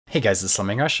Hey guys, it's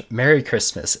Slumming Rush. Merry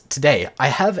Christmas. Today, I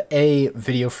have a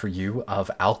video for you of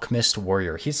Alchemist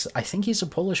Warrior. I think he's a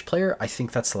Polish player. I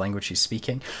think that's the language he's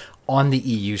speaking on the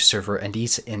EU server, and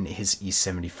he's in his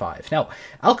E75. Now,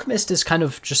 Alchemist is kind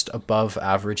of just above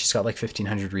average. He's got like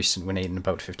 1500 recent win rate and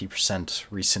about 50%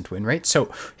 recent win rate. So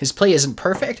his play isn't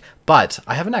perfect, but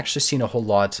I haven't actually seen a whole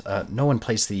lot. No one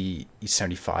plays the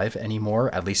E75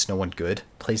 anymore. At least no one good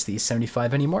plays the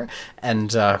E75 anymore.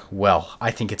 And, well,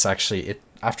 I think it's actually...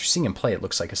 After seeing him play, it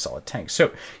looks like a solid tank.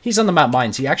 So he's on the map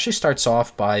Mines. He actually starts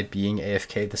off by being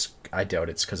AFK. I doubt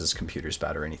it's because his computer's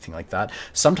bad or anything like that.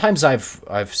 Sometimes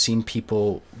I've seen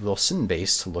people will sit in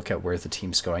base to look at where the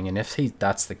team's going, and if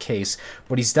that's the case,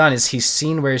 what he's done is he's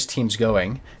seen where his team's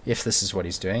going, if this is what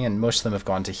he's doing, and most of them have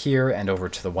gone to here and over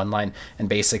to the one line, and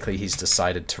basically he's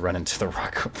decided to run into the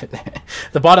rock over there.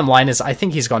 The bottom line is I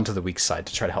think he's gone to the weak side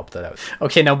to try to help that out.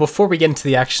 Okay, now before we get into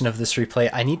the action of this replay,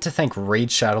 I need to thank Raid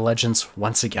Shadow Legends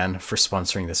once again for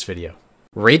sponsoring this video.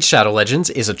 Raid Shadow Legends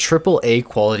is a AAA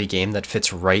quality game that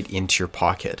fits right into your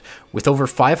pocket. With over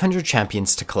 500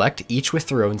 champions to collect, each with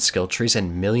their own skill trees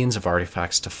and millions of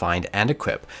artifacts to find and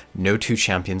equip, no two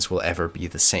champions will ever be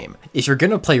the same. If you're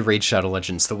going to play Raid Shadow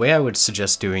Legends, the way I would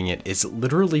suggest doing it is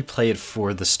literally play it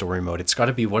for the story mode. It's got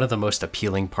to be one of the most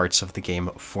appealing parts of the game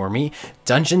for me.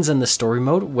 Dungeons in the story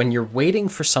mode, when you're waiting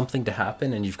for something to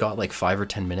happen and you've got like 5 or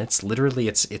 10 minutes, literally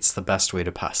it's the best way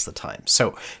to pass the time.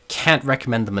 So can't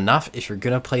recommend them enough. If you're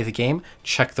going to play the game,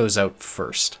 check those out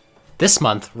first. This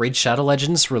month, Raid Shadow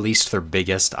Legends released their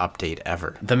biggest update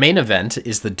ever. The main event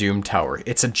is the Doom Tower.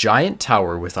 It's a giant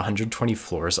tower with 120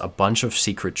 floors, a bunch of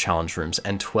secret challenge rooms,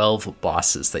 and 12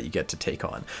 bosses that you get to take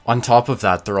on. On top of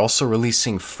that, they're also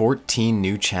releasing 14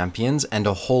 new champions and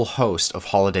a whole host of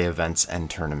holiday events and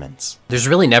tournaments. There's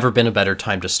really never been a better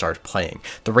time to start playing.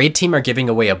 The Raid team are giving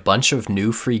away a bunch of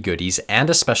new free goodies and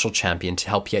a special champion to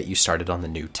help get you started on the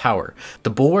new tower.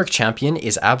 The Bulwark champion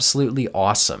is absolutely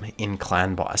awesome in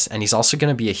Clan Boss, and he's also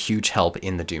going to be a huge help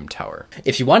in the Doom Tower.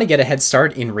 If you want to get a head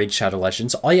start in Raid Shadow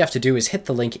Legends, all you have to do is hit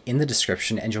the link in the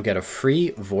description and you'll get a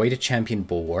free Void Champion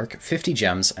Bulwark, 50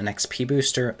 gems, an XP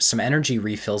booster, some energy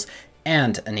refills,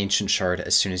 and an Ancient Shard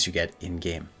as soon as you get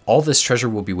in-game. All this treasure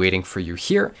will be waiting for you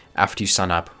here after you sign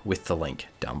up with the link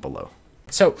down below.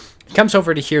 So he comes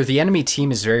over to here. The enemy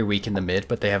team is very weak in the mid,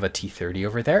 but they have a T30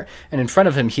 over there. And in front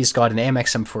of him, he's got an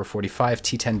AMX M445,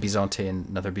 T10 Bizante, and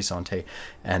another Bizante,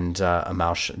 and a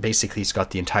Mausch. Basically, he's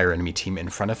got the entire enemy team in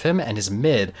front of him, and his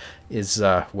mid is,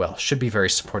 well, should be very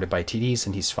supported by TDs,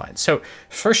 and he's fine. So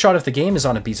first shot of the game is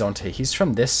on a Bizante. He's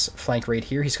from this flank right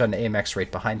here. He's got an AMX right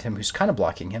behind him who's kind of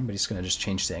blocking him, but he's going to just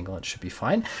change the angle and it should be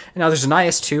fine. And now there's an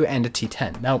IS-2 and a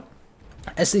T10. Now,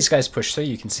 as these guys push through,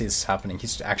 you can see this happening.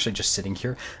 He's actually just sitting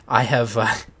here. I have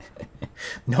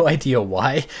no idea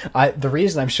why. The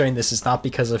reason I'm showing this is not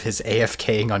because of his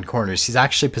AFKing on corners. He's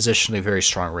actually positionally very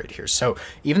strong right here. So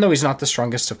even though he's not the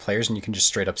strongest of players, and you can just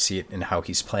straight up see it in how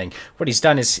he's playing, what he's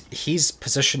done is he's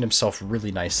positioned himself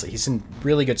really nicely. He's in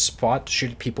really good spot to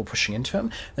shoot people pushing into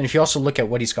him. Then if you also look at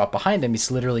what he's got behind him,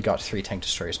 he's literally got 3 tank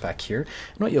destroyers back here.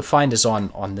 And what you'll find is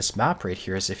on this map right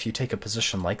here is if you take a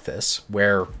position like this,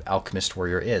 where Alchemist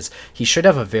Warrior is, he should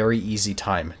have a very easy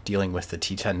time dealing with the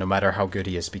T10, no matter how good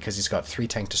he is, because he's got 3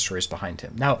 tank destroyers behind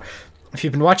him. Now, if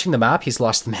you've been watching the map, he's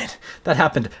lost the mid. That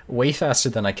happened way faster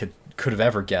than I could have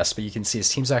ever guessed, but you can see his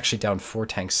team's actually down 4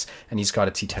 tanks, and he's got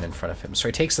a T10 in front of him. So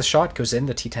he takes the shot, goes in,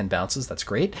 the T10 bounces, that's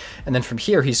great. And then from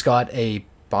here, he's got a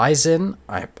Bison,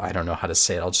 I don't know how to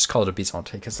say it, I'll just call it a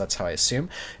Bizante because that's how I assume.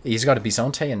 He's got a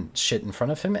Bizante and shit in front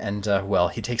of him, and well,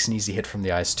 he takes an easy hit from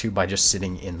the IS-2 by just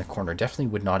sitting in the corner. Definitely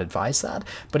would not advise that,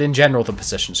 but in general, the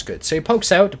position's good. So he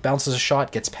pokes out, bounces a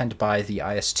shot, gets penned by the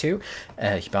IS-2.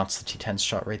 He bounced the T10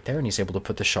 shot right there, and he's able to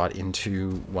put the shot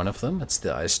into one of them. That's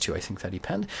the IS-2, I think, that he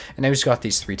penned. And now he's got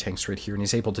these 3 tanks right here, and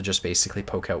he's able to just basically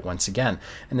poke out once again.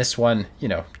 And this one, you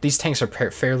know, these tanks are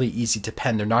fairly easy to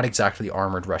pen. They're not exactly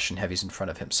armored Russian heavies in front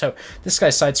of him. So this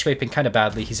guy's side scraping kind of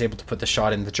badly. He's able to put the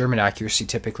shot in. The German accuracy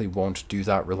typically won't do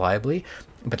that reliably,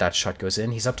 but that shot goes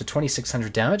in. He's up to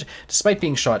 2,600 damage, despite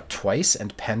being shot twice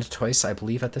and penned twice, I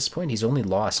believe, at this point. He's only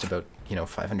lost about,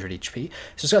 500 HP.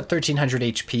 So he's got 1,300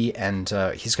 HP, and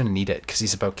he's going to need it because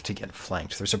he's about to get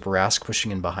flanked. There's a Barask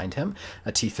pushing in behind him,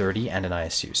 a T30, and an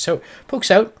ISU. So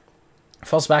pokes out.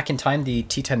 Falls back in time, the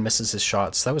T10 misses his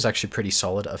shots. That was actually pretty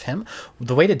solid of him.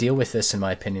 The way to deal with this, in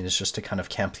my opinion, is just to kind of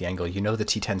camp the angle. You know the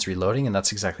T10's reloading, and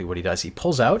that's exactly what he does. He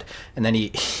pulls out, and then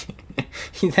he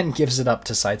he then gives it up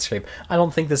to side scrape. I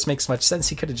don't think this makes much sense.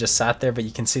 He could have just sat there, but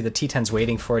you can see the T10's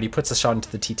waiting for it. He puts a shot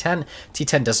into the T10.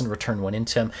 T10 doesn't return one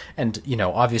into him, and,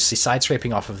 obviously side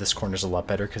scraping off of this corner is a lot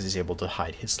better because he's able to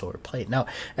hide his lower plate. Now,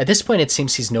 at this point, it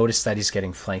seems he's noticed that he's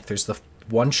getting flanked. There's the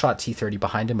one-shot T30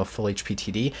 behind him, a full HP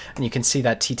TD, and you can see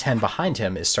that T10 behind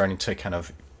him is starting to kind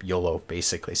of YOLO,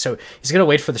 basically. So he's going to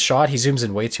wait for the shot. He zooms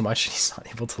in way too much, and he's not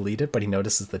able to lead it, but he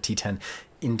notices the T10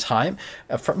 in time.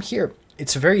 From here,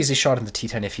 it's a very easy shot in the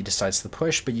T10 if he decides to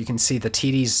push, but you can see the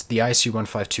TDs, the ISU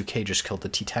 152K just killed the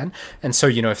T10. And so,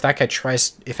 you know, if that guy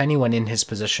tries, if anyone in his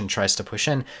position tries to push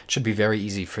in, it should be very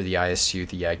easy for the ISU,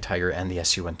 the Yag Tiger, and the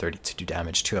SU-130 to do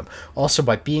damage to him. Also,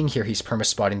 by being here, he's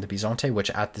perma-spotting the Bizonte, which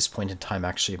at this point in time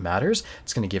actually matters.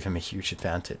 It's going to give him a huge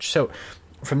advantage. So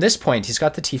from this point, he's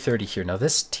got the T30 here. Now,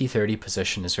 this T30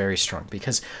 position is very strong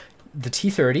because the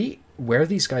T30, where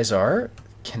these guys are,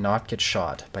 cannot get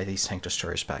shot by these tank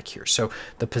destroyers back here. So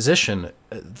the position,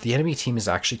 the enemy team is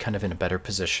actually kind of in a better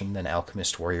position than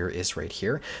Alchemist Warrior is right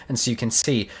here. And so you can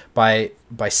see by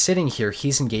sitting here,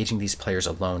 he's engaging these players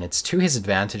alone. It's to his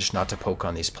advantage not to poke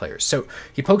on these players. So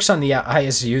he pokes on the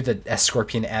ISU, the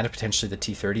S-Scorpion, and potentially the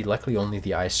T30. Luckily, only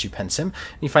the ISU pens him.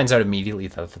 And he finds out immediately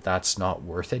that that's not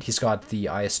worth it. He's got the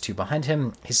IS-2 behind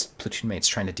him. His platoon mate's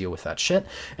trying to deal with that shit.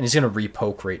 And he's going to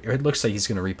repoke right, or it looks like he's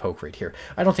going to repoke right here.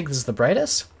 I don't think this is the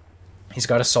brightest. He's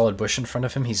got a solid bush in front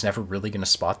of him. He's never really going to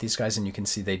spot these guys, and you can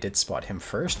see they did spot him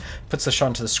first. Puts the shot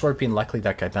into the Scorpion. Luckily,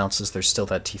 that guy bounces. There's still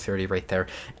that T30 right there.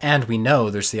 And we know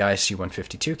there's the ISU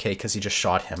 152K because he just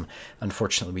shot him.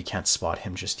 Unfortunately, we can't spot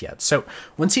him just yet. So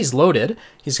once he's loaded,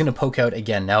 he's going to poke out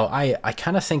again. Now, I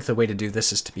kind of think the way to do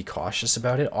this is to be cautious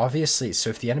about it. Obviously, so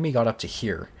if the enemy got up to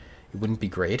here, it wouldn't be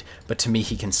great, but to me,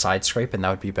 he can side scrape, and that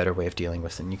would be a better way of dealing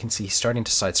with it. And you can see he's starting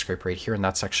to side scrape right here, and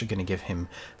that's actually going to give him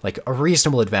like a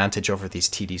reasonable advantage over these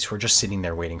TDs who are just sitting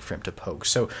there waiting for him to poke.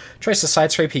 So tries to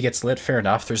side scrape, he gets lit, fair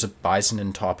enough. There's a Bison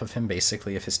in top of him,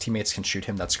 basically. If his teammates can shoot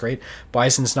him, that's great.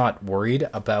 Bison's not worried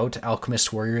about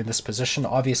Alchemist Warrior in this position.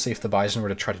 Obviously, if the Bison were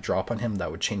to try to drop on him,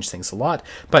 that would change things a lot,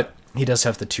 but he does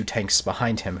have the two tanks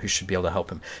behind him who should be able to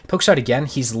help him. He pokes out again.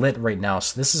 He's lit right now,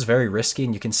 so this is very risky,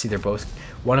 and you can see they're both,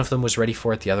 one of them was ready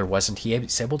for it, the other wasn't.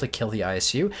 He's able to kill the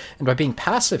ISU, and by being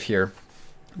passive here,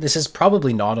 this is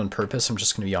probably not on purpose, I'm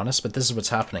just going to be honest, but this is what's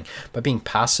happening. By being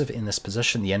passive in this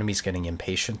position, the enemy's getting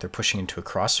impatient. They're pushing into a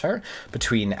crossfire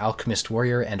between Alchemist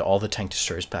Warrior and all the tank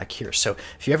destroyers back here. So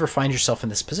if you ever find yourself in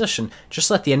this position,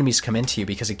 just let the enemies come into you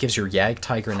because it gives your Yag,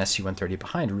 Tiger, and SU-130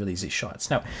 behind really easy shots.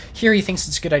 Now, here he thinks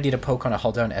it's a good idea to poke on a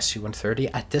hull down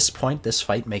SU-130. At this point, this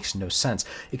fight makes no sense,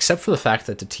 except for the fact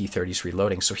that the T-30 is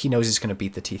reloading. So he knows he's going to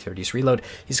beat the T-30's reload.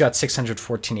 He's got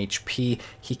 614 HP.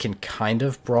 He can kind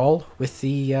of brawl with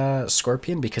the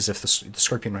Scorpion, because if the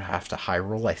Scorpion would have to high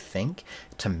roll, I think,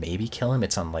 to maybe kill him.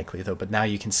 It's unlikely though, but now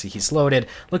you can see he's loaded.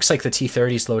 Looks like the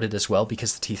T-30 is loaded as well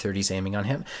because the T-30 is aiming on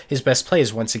him. His best play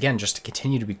is once again just to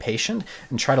continue to be patient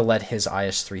and try to let his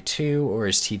IS-32 or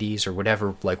his TDs or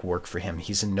whatever like work for him.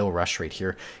 He's in no rush right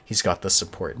here. He's got the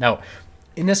support. Now,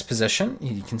 in this position,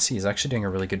 you can see he's actually doing a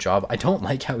really good job. I don't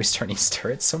like how he's turning his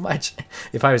turret so much.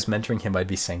 If I was mentoring him, I'd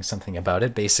be saying something about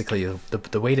it. Basically,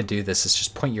 the way to do this is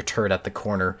just point your turret at the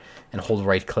corner and hold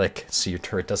right click so your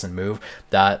turret doesn't move.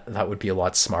 That would be a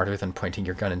lot smarter than pointing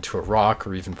your gun into a rock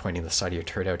or even pointing the side of your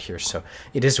turret out here. So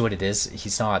it is what it is.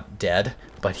 He's not dead,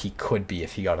 but he could be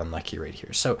if he got unlucky right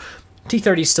here. So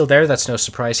T-30 is still there. That's no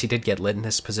surprise. He did get lit in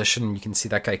this position. You can see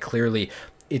that guy clearly.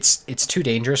 It's too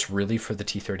dangerous, really, for the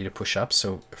T-30 to push up.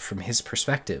 So from his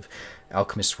perspective,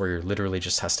 Alchemist Warrior literally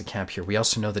just has to camp here. We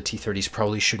also know the T-30 is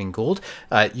probably shooting gold.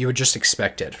 You would just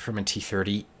expect it from a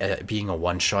T-30 being a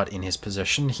one-shot in his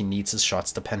position. He needs his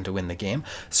shots to pen to win the game.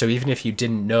 So even if you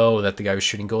didn't know that the guy was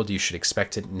shooting gold, you should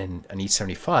expect it in an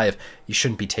E75. You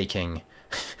shouldn't be taking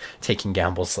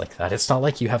gambles like that. It's not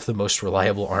like you have the most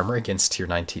reliable armor against tier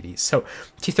 9 TDs. So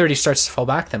T-30 starts to fall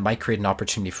back, that might create an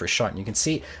opportunity for a shot. And you can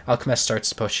see Alchemist starts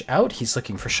to push out. He's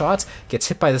looking for shots, gets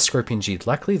hit by the Scorpion G.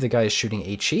 Luckily, the guy is shooting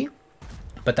HE,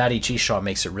 but that HE shot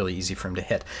makes it really easy for him to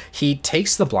hit. He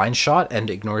takes the blind shot and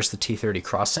ignores the T-30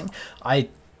 crossing.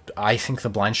 I think the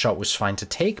blind shot was fine to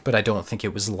take, but I don't think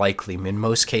it was likely. In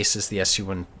most cases, the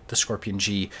SU-1, the Scorpion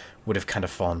G, would have kind of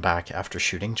fallen back after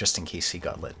shooting, just in case he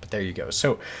got lit. But there you go.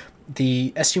 So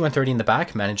the SU-130 in the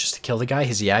back manages to kill the guy.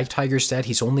 His Yag Tiger's dead.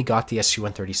 He's only got the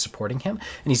SU-130 supporting him,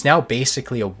 and he's now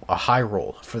basically a high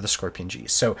roll for the Scorpion G.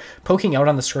 So poking out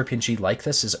on the Scorpion G like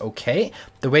this is okay.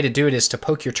 The way to do it is to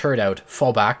poke your turret out,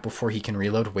 fall back before he can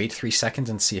reload, wait 3 seconds,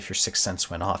 and see if your Sixth Sense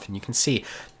went off. And you can see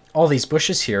all these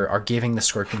bushes here are giving the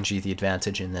Scorpion G the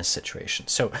advantage in this situation.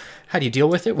 So how do you deal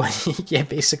with it? Well, you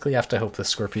basically have to hope the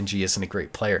Scorpion G isn't a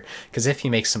great player, because if he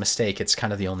makes a mistake, it's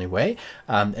kind of the only way.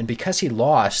 And because he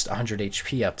lost 100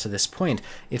 HP up to this point,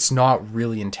 it's not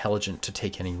really intelligent to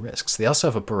take any risks. They also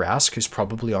have a Barask who's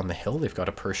probably on the hill. They've got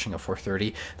a Pershing, a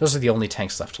 430. Those are the only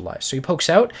tanks left alive. So he pokes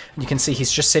out, and you can see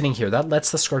he's just sitting here. That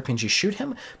lets the Scorpion G shoot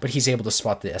him, but he's able to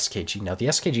spot the SKG. Now, the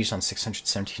SKG is on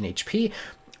 617 HP.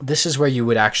 This is where you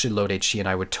would actually load HE, and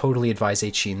I would totally advise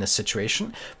HE in this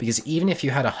situation, because even if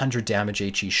you had 100 damage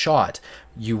HE shot,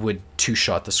 you would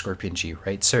two-shot the Scorpion G,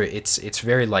 right? So it's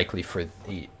very likely for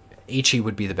the HE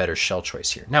would be the better shell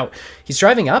choice here. Now, he's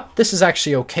driving up. This is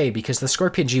actually okay because the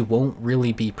Scorpion G won't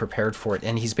really be prepared for it,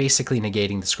 and he's basically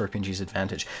negating the Scorpion G's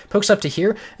advantage. Pokes up to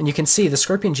here, and you can see the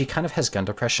Scorpion G kind of has gun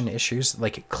depression issues.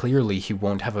 Like, clearly he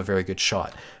won't have a very good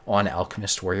shot on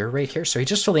Alchemist Warrior right here. So he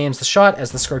just fully aims the shot.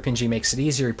 As the Scorpion G makes it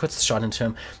easier, he puts the shot into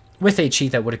him with HE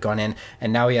that would have gone in,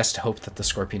 and now he has to hope that the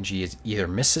Scorpion G either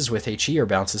misses with HE or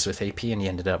bounces with AP, and he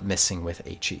ended up missing with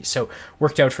HE. So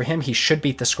worked out for him. He should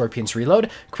beat the Scorpion's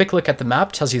reload. Quick look at the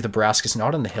map tells you the Barask is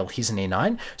not on the hill. He's an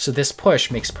A9, so this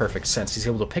push makes perfect sense. He's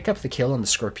able to pick up the kill on the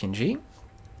Scorpion G.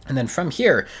 And then from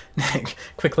here,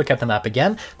 quick look at the map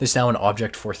again, there's now an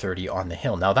Object 430 on the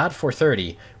hill. Now that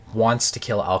 430 wants to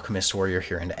kill Alchemist Warrior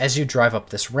here, and as you drive up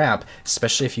this ramp,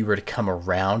 especially if you were to come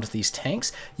around these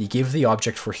tanks, you give the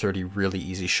Object 430 really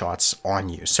easy shots on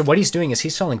you. So what he's doing is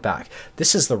he's falling back.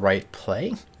 This is the right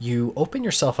play. You open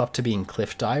yourself up to being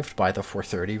cliff dived by the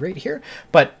 430 right here,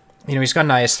 but you know, he's got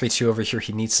an IS-32 over here.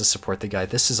 He needs to support the guy.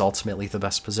 This is ultimately the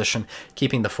best position,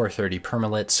 keeping the 430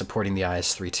 permalit, supporting the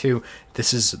IS-32.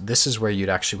 This is where you'd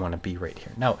actually want to be right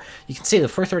here. Now, you can see the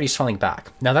 430 is falling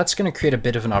back. Now, that's going to create a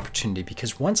bit of an opportunity,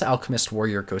 because once Alchemist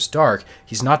Warrior goes dark,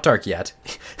 he's not dark yet.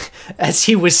 As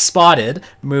he was spotted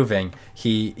moving,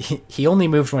 he only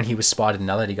moved when he was spotted.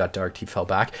 Now that he got dark, he fell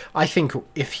back. I think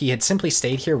if he had simply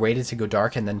stayed here, waited to go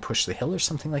dark, and then pushed the hill or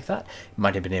something like that, he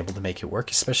might have been able to make it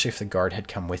work, especially if the guard had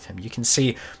come with him. You can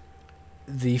see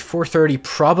the 430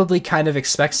 probably kind of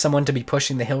expects someone to be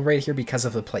pushing the hill right here because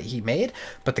of the play he made,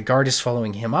 but the guard is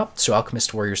following him up, so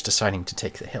Alchemist Warrior's deciding to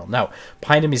take the hill. Now,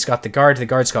 behind him he's got the guard. The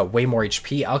guard's got way more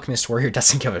HP. Alchemist Warrior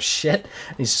doesn't give a shit.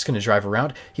 He's just going to drive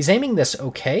around. He's aiming this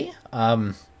okay.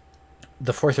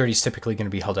 The 430 is typically going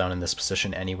to be held down in this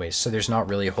position anyways, so there's not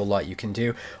really a whole lot you can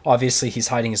do. Obviously, he's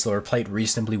hiding his lower plate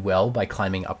reasonably well by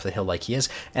climbing up the hill like he is,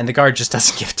 and the guard just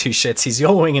doesn't give two shits. He's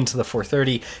YOLOing into the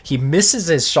 430. He misses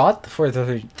his shot. The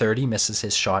 430 misses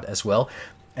his shot as well.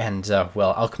 And,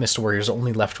 well, Alchemist Warrior's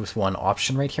only left with one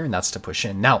option right here, and that's to push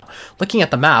in. Now, looking at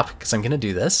the map, because I'm going to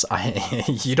do this,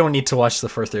 you don't need to watch the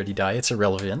 430 die. It's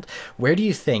irrelevant. Where do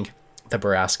you think the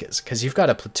Barask is? Because you've got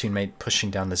a platoon mate pushing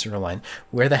down the zero line.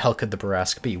 Where the hell could the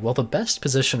Barask be? Well, the best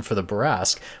position for the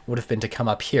Barask would have been to come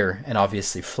up here and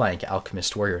obviously flank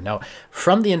Alchemist Warrior. Now,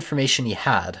 from the information he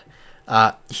had,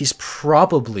 he's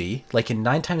probably, like in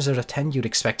 9 times out of 10, you'd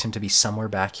expect him to be somewhere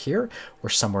back here or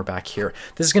somewhere back here.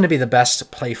 This is going to be the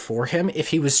best play for him. If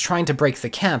he was trying to break the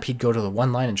camp, he'd go to the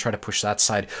one line and try to push that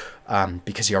side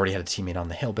because he already had a teammate on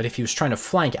the hill. But if he was trying to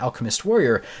flank Alchemist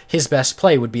Warrior, his best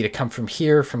play would be to come from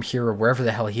here, or wherever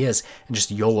the hell he is, and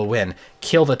just YOLO in,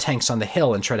 kill the tanks on the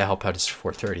hill, and try to help out his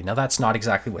 430. Now, that's not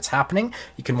exactly what's happening.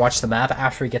 You can watch the map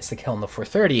after he gets the kill on the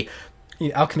 430.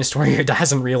 Alchemist Warrior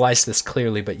hasn't realized this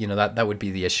clearly, but, you know, that would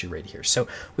be the issue right here. So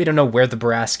we don't know where the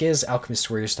Barask is. Alchemist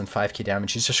Warrior's done 5k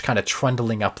damage. He's just kind of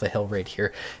trundling up the hill right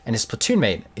here, and his platoon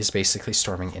mate is basically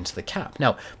storming into the cap.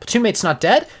 Now, platoon mate's not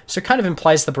dead, so it kind of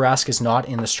implies the Barask is not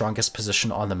in the strongest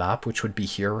position on the map, which would be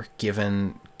here,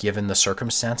 given the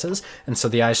circumstances. And so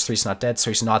the IS-3's not dead,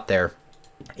 so he's not there.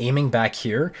 Aiming back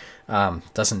here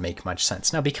doesn't make much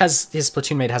sense. Now, because his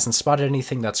platoon mate hasn't spotted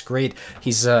anything, that's great.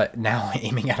 He's now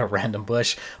aiming at a random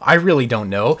bush. I really don't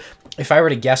know. If I were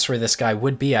to guess where this guy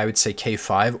would be, I would say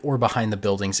K5 or behind the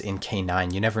buildings in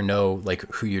K9. You never know, like,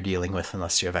 who you're dealing with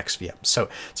unless you have XVM. So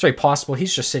it's very possible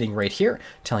he's just sitting right here,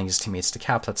 telling his teammates to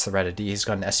cap. That's the Reddit D. He's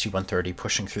got an SU-130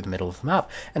 pushing through the middle of the map,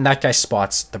 and that guy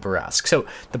spots the Barask. So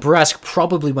the Barask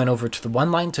probably went over to the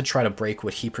one line to try to break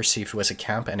what he perceived was a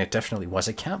camp, and it definitely was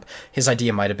a camp. His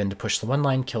idea might have been to push the one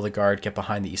line, kill the guard, get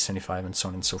behind the E75, and so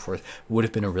on and so forth. Would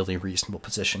have been a really reasonable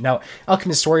position. Now,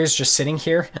 Alchemist Warrior is just sitting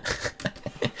here.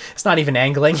 It's not even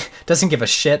angling. Doesn't give a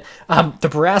shit. The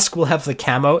Barask will have the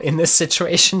camo in this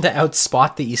situation to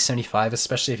outspot the E75,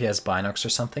 especially if he has Binox or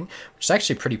something, which is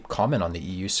actually pretty common on the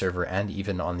EU server and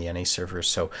even on the NA server.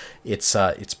 So it's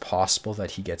possible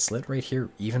that he gets lit right here,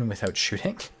 even without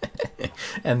shooting.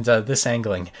 And this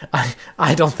angling,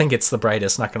 I don't think it's the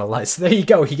brightest, not gonna lie. So there you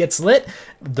go. He gets lit.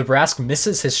 The the Brask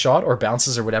misses his shot or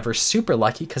bounces or whatever. Super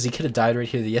lucky because he could have died right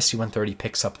here. The SU-130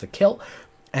 picks up the kill.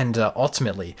 And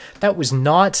ultimately, that was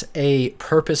not a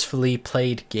purposefully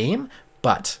played game,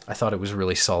 but I thought it was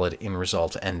really solid in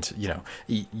result. And, you know,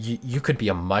 you could be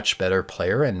a much better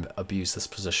player and abuse this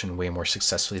position way more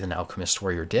successfully than Alchemist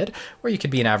Warrior did, or you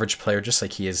could be an average player just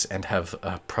like he is and have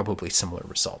probably similar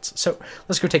results. So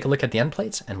let's go take a look at the end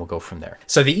plates and we'll go from there.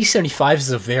 So the E75 is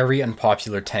a very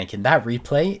unpopular tank, and that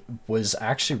replay was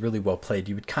actually really well played.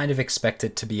 You would kind of expect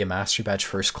it to be a Mastery Badge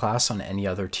first class on any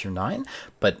other tier 9,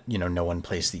 but, you know, no one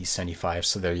plays the E75,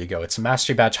 so there you go. It's a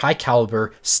Mastery Badge, high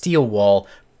caliber, steel wall,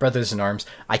 Brothers in Arms.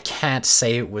 I can't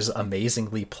say it was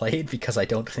amazingly played because I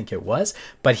don't think it was,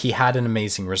 but he had an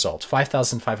amazing result.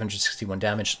 5,561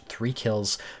 damage, 3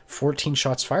 kills, 14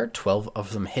 shots fired, 12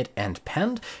 of them hit and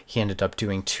penned. He ended up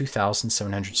doing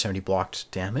 2,770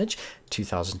 blocked damage,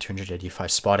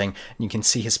 2,285 spotting, and you can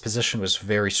see his position was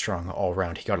very strong all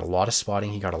around. He got a lot of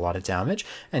spotting, he got a lot of damage,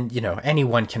 and, you know,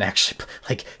 anyone can actually,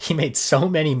 like, he made so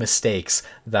many mistakes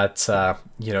that,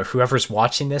 you know, whoever's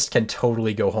watching this can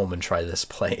totally go home and try this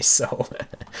play. So,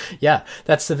 yeah,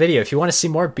 that's the video. If you want to see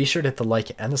more, be sure to hit the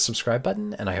like and the subscribe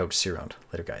button, and I hope to see you around.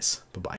 Later, guys. Bye-bye.